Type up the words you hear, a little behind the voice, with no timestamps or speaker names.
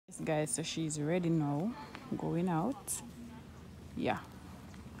guys, so she's ready now, going out. Yeah.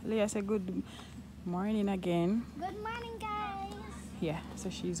 Leah say good morning again. Good morning, guys. Yeah, so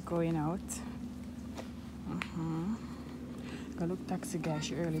she's going out. Go look taxi guys,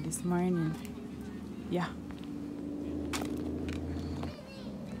 she early this morning. Yeah.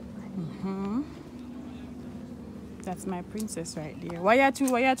 That's my princess right there. Why you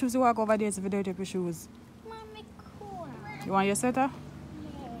choose to walk over there to dirty up your shoes? Mommy, cool. You want your sweater?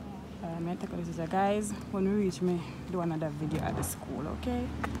 Yeah. I'm going to take this, guys. When we reach me, do another video at the school, okay?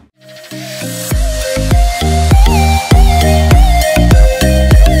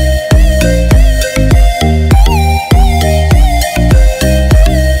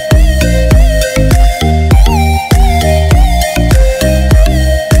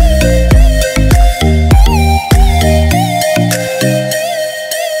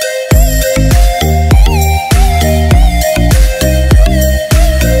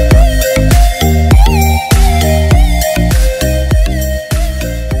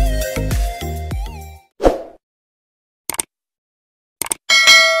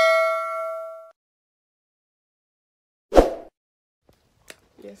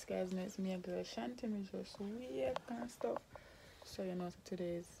 Yes guys, now it's me and girl Shanti. Me just wake and stuff. So you know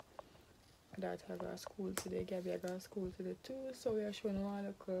today's daughter I go to school today, Gabby I go to school today too. So we are showing you one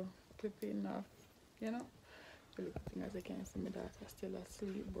little clipping of, you know, the little thing as you can see my daughter still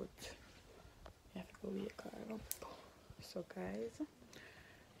asleep, but you have to go wake her up. So guys,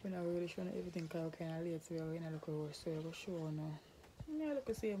 we're not really showing everything because we're kind of late, so we're going to look over, so we're going to show you now. Yeah, look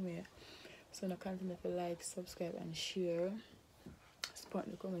the same way. So now continue to like, subscribe and share. Spot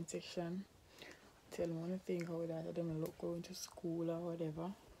in the comment section. Tell me what you think how that I don't look going to school or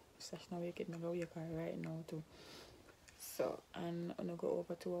whatever. Such now we can go wake her right now too. So and I'm gonna go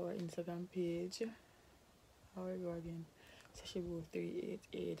over to our Instagram page. How we go again?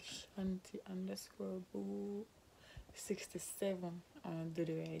 Sashiboo388 Shanti_boo67 and do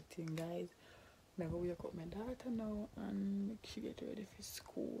the right thing guys. I'm gonna wake up my daughter now and make she get ready for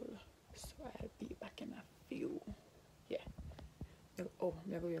school. So I'll be back in a few. Yeah. Oh,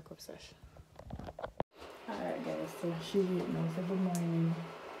 I'm gonna wake up Sash. Alright guys, so she wait now, so good morning.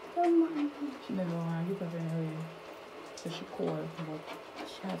 Good morning. She never want to get up anyway. So she called, but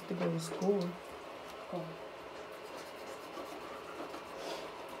she has to go to school. Oh.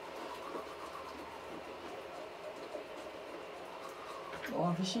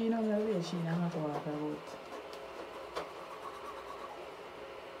 Oh, if she knows the way, she doesn't have to walk about.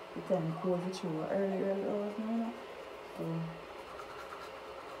 The time cold for you early hours now. So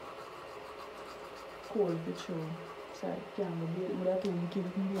cold for you. So I can't be able to keep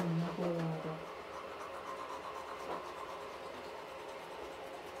it in the cold water.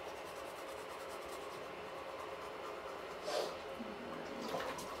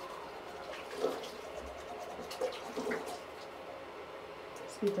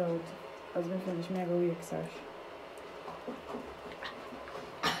 Spit out. As we finish, I go wake Sash.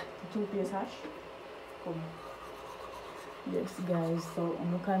 Toothpaste hash. Come. Yes guys, so I'm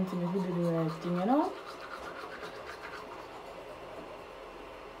gonna continue to do the right thing, you know?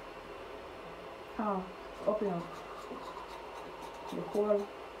 How? Up now. You cold?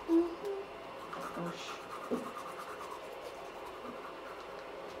 Gosh.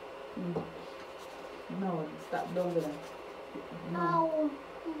 No, stop down there. No.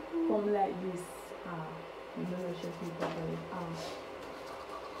 Come like this. You know what your feet are.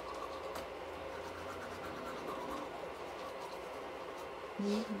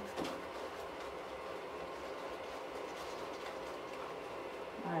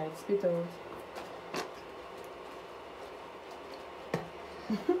 Alright, spit out.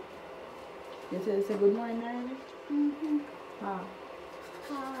 You say good morning, Nine?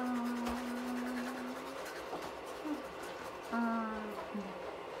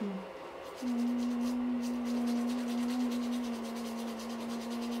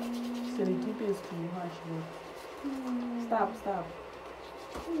 So the toothpaste clean, harsh good. Stop.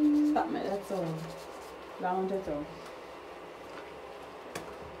 Stop me, that's all. Long that all.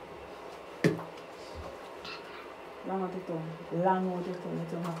 Long out the tongue. You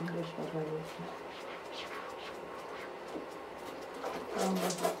don't have to brush back like this. Long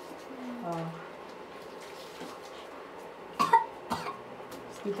out it.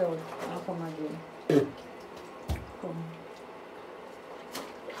 Spit out. I'll come again. Come.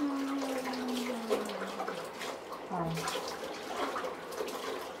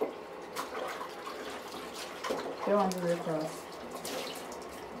 You want to go across.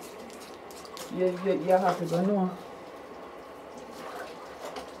 You have to go no.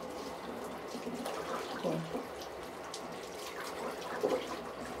 Come.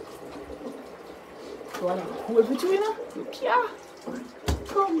 Voilà. Cool for you, you know? Yeah.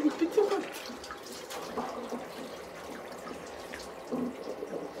 Come, it's pretty good.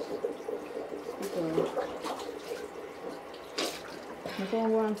 I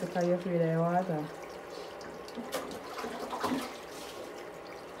don't want to carry through the water.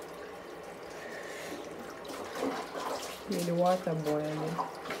 Make the water boiling.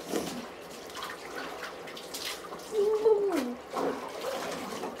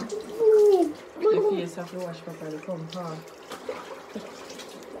 The face have to wash properly. Come, huh?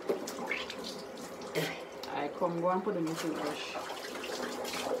 I come, go and put them in the toothbrush.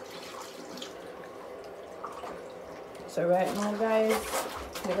 So right now, guys,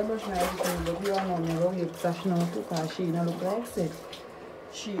 I'm gonna brush my teeth, but you all know me go wake Sash now because she don't look like it.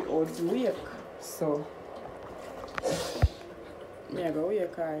 She ought to wake, so yeah, go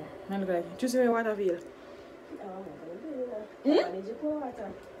wake her. I look like just the water feel.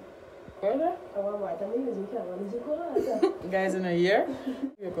 Guys in a year,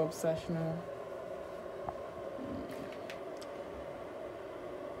 wake up Sash now.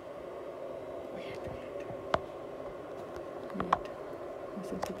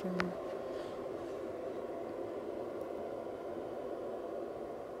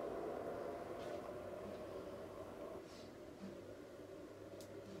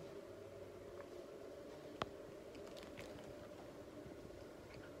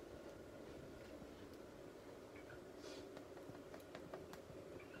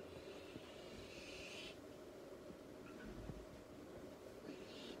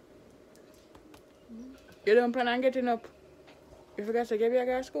 You don't plan on getting up? You forgot to give your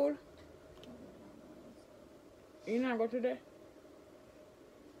girl school? You not go today?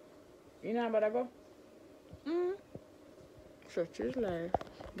 You not about to go? Such is life.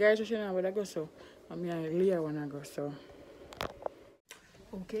 Guys, you not about to go, so I'm here, Leah wanna go, so.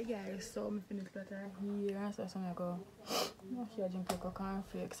 Okay, guys, so I'm finished that here, so I'm gonna go. She drink like a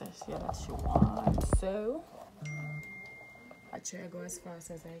cornflakes, I see what she wants, so I try to go as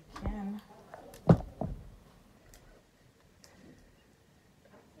fast as I can.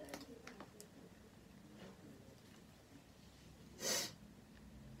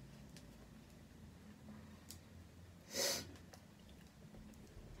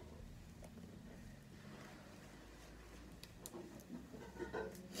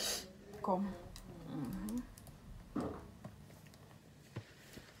 Come.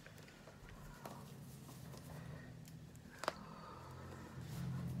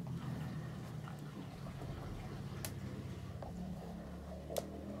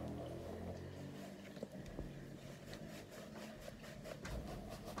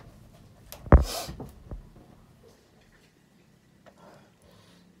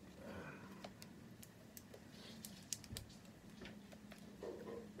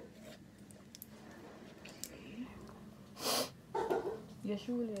 Your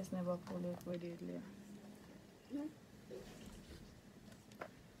shoelace never pull it with it, Leah. No?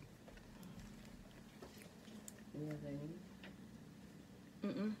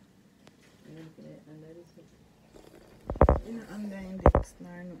 You know, under index,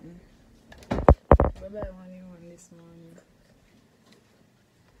 nor nothing. But I want you one this morning.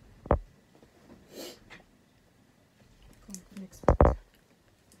 Come, next week.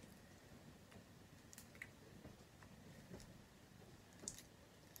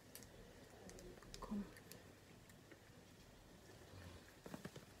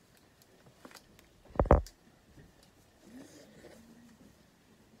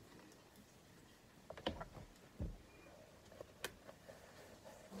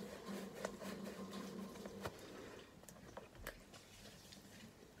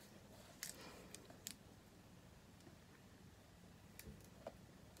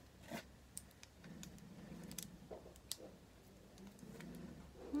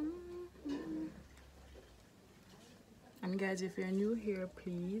 And guys, if you're new here,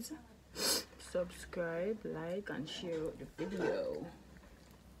 please subscribe, like, and share out the video.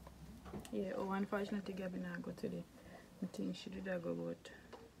 Yeah, oh, unfortunately Gabby not go today. I think she did go, but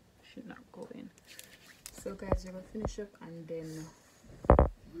she not going. So guys, we're gonna finish up and then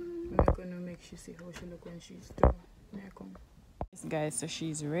we're gonna make she see how she look when she's done. May I come? Yes guys, so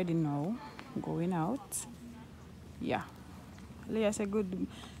she's ready now, going out. Yeah. Leah say good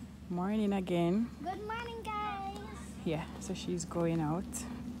morning again. Good morning, guys. Yeah, so she's going out.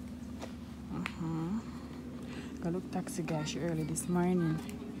 Go look taxi guy, she early this morning.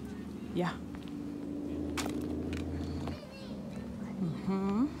 Yeah.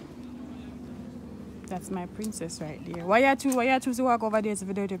 That's my princess right there. Why you choose to walk over there if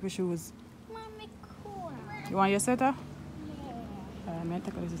you don't take your shoes? Mommy, cool. You want your sweater? Yeah. me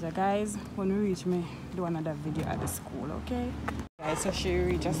take this is a guys. When we reach me, do another video at the school, okay? Guys, so she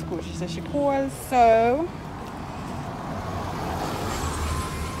reached a school. She said she calls, so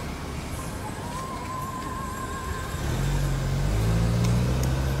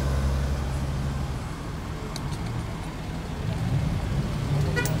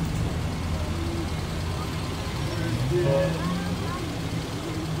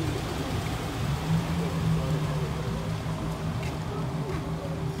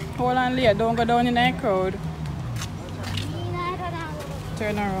hold on, Leah, don't go down in that crowd.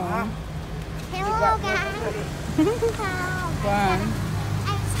 Turn around. Hello, guys. Go on.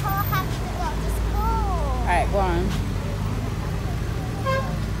 I'm so happy to go to school. Alright, go on.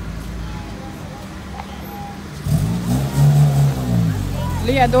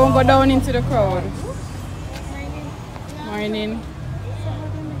 Leah, don't go down into the crowd. Morning.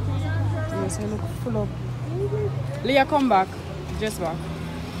 Yes, I look full up. Leah, come back. Just back.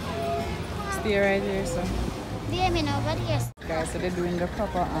 Stay right here, so. Nobody is. Guys, so they're doing the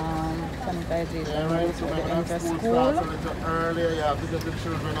proper sanitization. Yeah, right, so Before they when enter school school. starts a little earlier, you have to get the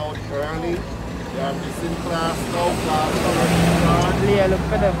children out early. You have this in class now, class already started. Leah, look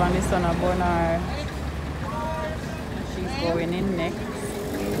for the van, the son of Bonar. She's going in next.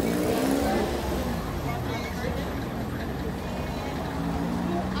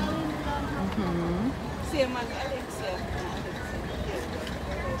 Same as Alexia.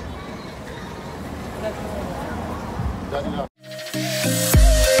 That is